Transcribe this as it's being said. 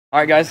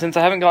Alright guys, since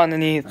I haven't gotten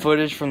any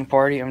footage from the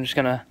party, I'm just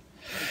gonna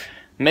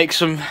make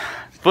some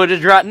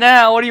footage right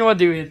now. What do you want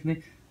to do,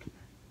 Anthony?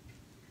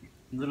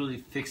 I'm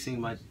literally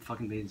fixing my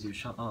fucking bathing suit.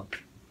 Shut up.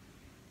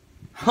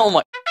 Oh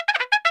my...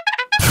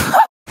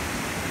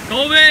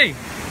 Colby!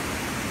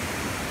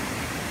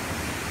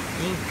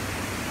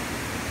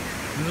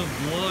 The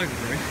vlog,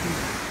 bro.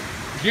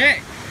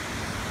 Jack!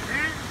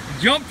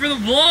 Jump for the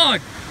vlog!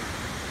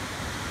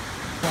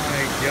 Oh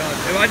my god.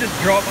 If I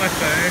just drop my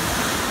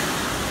phone...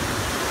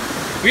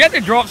 We have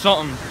to drop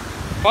something.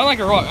 Find like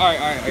a rock.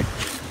 Alright.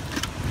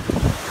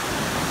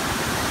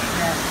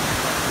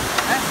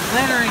 That's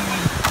littering, you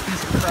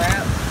piece of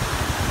crap.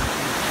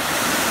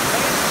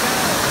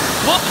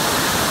 What?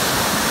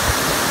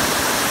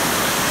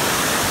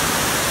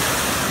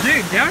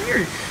 Dude, down here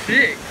is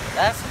sick.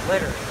 That's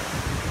littering.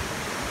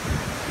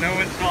 No,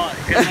 it's not,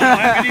 because I don't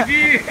have any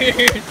views.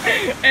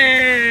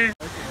 Hey,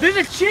 there's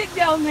a chick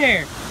down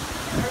there.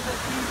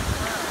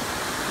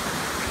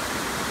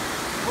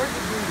 Where's the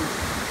booty?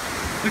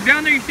 Look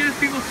down there, you see those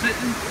people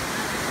sitting?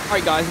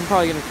 Alright guys, I'm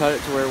probably gonna cut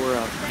it to where we're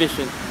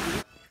fishing.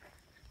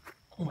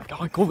 Oh my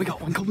god, Colby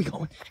got one, Colby got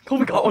one,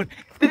 Colby got one.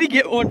 Did he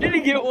get one? Did he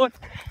get one?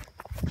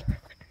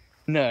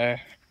 No,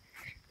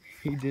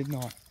 he did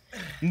not.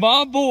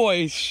 My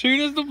boy, as soon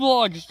as the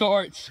vlog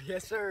starts.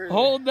 Yes sir.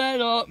 Hold that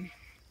up.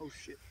 Oh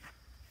shit.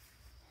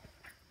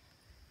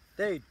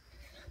 Dude.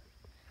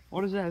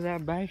 What is that? Is that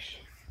a bass?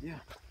 Yeah.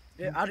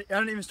 Yeah, I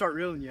didn't even start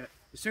reeling yet.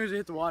 As soon as it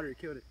hit the water, it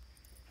killed it.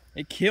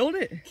 It killed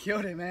it?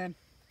 Killed it, man.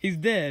 He's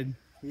dead.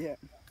 Yeah.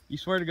 You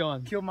swear to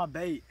God. Killed my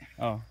bait.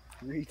 Oh.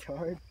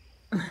 Retard.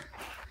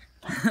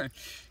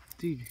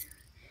 Dude,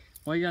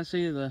 what you gotta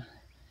say to the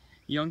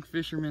young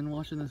fishermen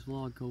watching this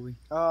vlog, Colby?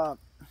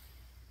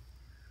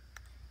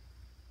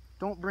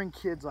 Don't bring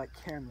kids like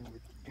Cameron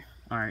with you.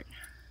 Alright.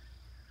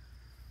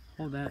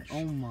 Hold that.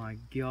 Oh my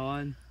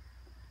God.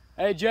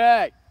 Hey,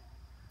 Jack.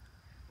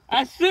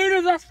 As soon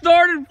as I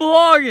started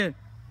vlogging.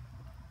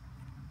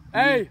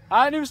 Hey,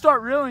 I didn't even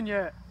start reeling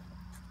yet.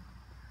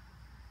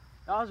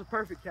 That was a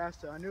perfect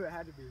cast though. I knew it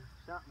had to be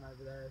something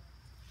over there.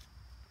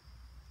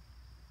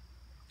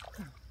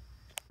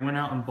 Went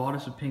out and bought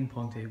us a ping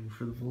pong table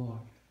for the vlog.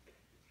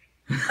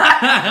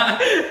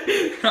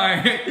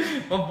 Alright,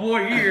 my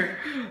boy here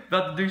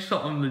about to do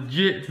something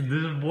legit to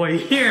this boy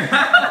here.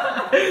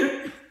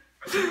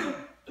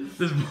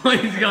 This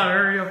boy's gotta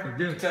hurry up and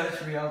do it.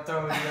 Touch me, I'll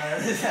throw it out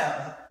of this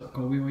house.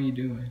 Colby, what are you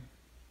doing?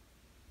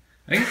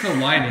 I think it's the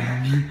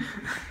lighting.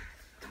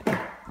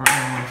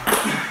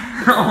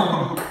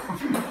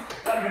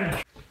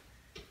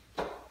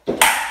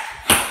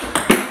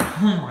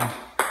 Oh my.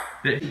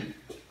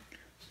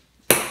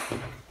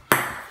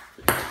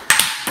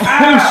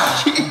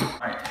 Oh shit!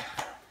 Alright.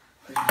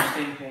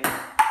 Stay in pain.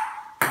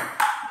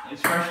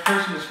 It's first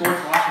person to score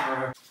from watching for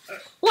her.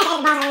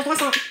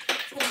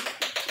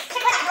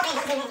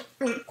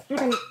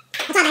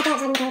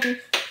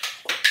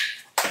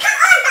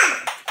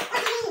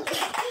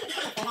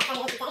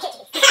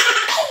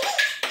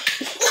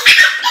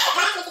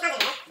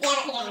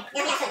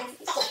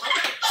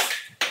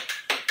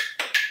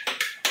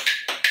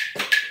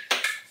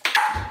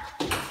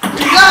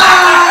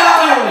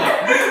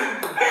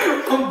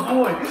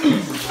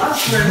 I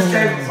swear this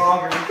table's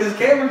longer because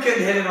Cameron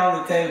couldn't hit it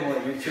on the table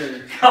at your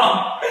church.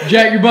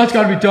 Jack, your butt's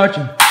gotta be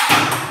touching.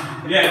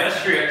 Yeah,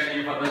 that's true actually.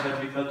 Your butt does have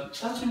to be touching.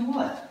 Touching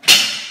what?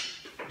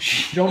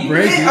 Don't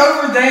break it.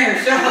 Over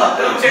there, shut up.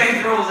 Don't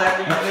change rules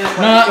after you miss.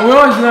 Nah, we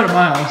always do that at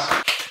my house.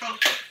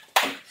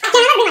 Just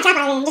leave it with you. So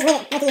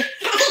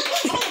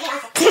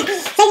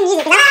you can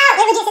use it.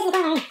 It legit sits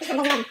in the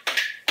corner.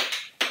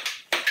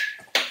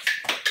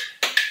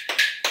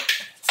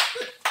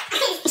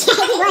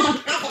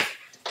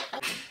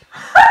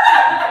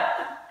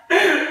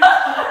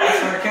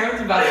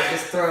 Cameron's about to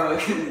just throw it.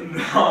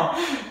 No.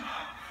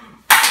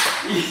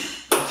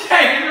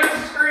 Jay, you're going to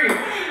scream.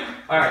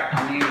 Alright. I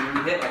mean, when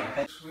you hit like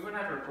that. We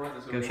wouldn't have to record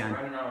this. Go, We're Sean.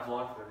 running out of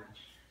vlog footage.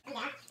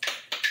 Yeah.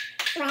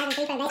 This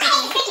is what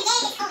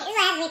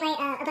happens when you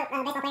play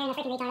baseball player and a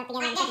freaking retard up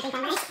together and freaking ping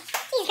pong match.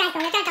 Jesus Christ,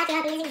 Cole, they're trying to talk you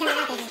up and you're just coming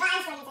out there.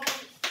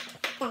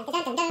 Dun,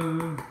 dun, dun,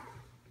 dun.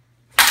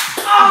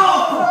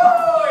 Oh!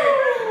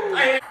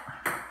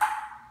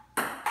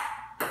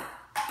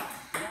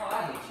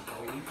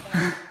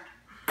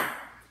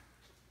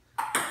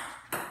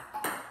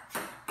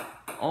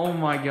 Oh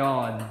my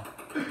God.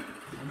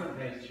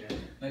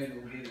 Maybe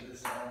we'll get it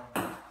this time.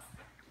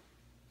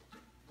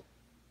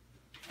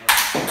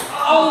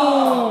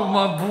 Oh,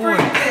 my boy.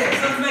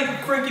 Let's make a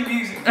freaking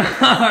music.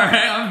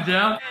 Alright, I'm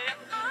down.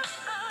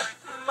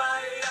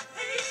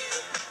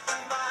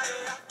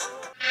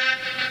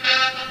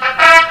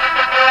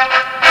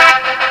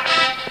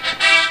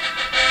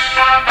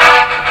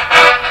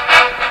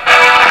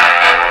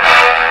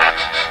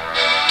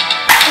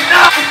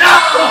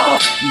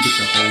 You get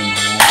your hole in the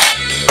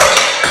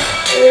wall.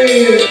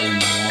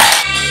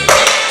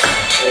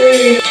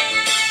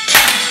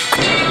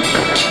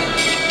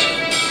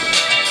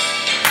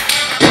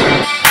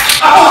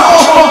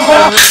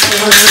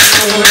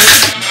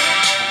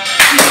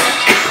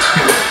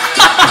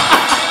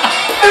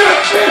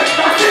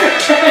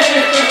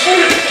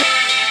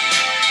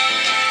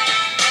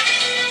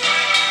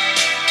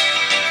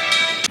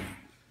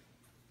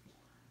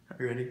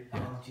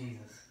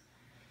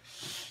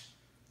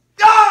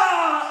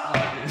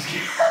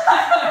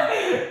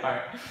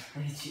 Alright, I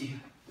hit you.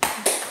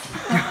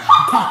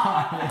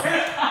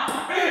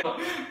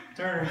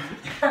 Turn.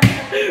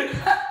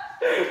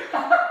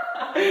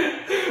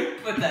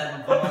 Put that in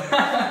the ball.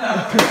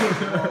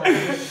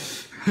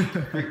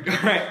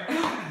 Alright.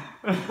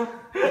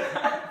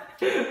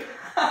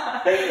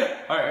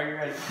 Alright, are you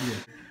ready? Yeah.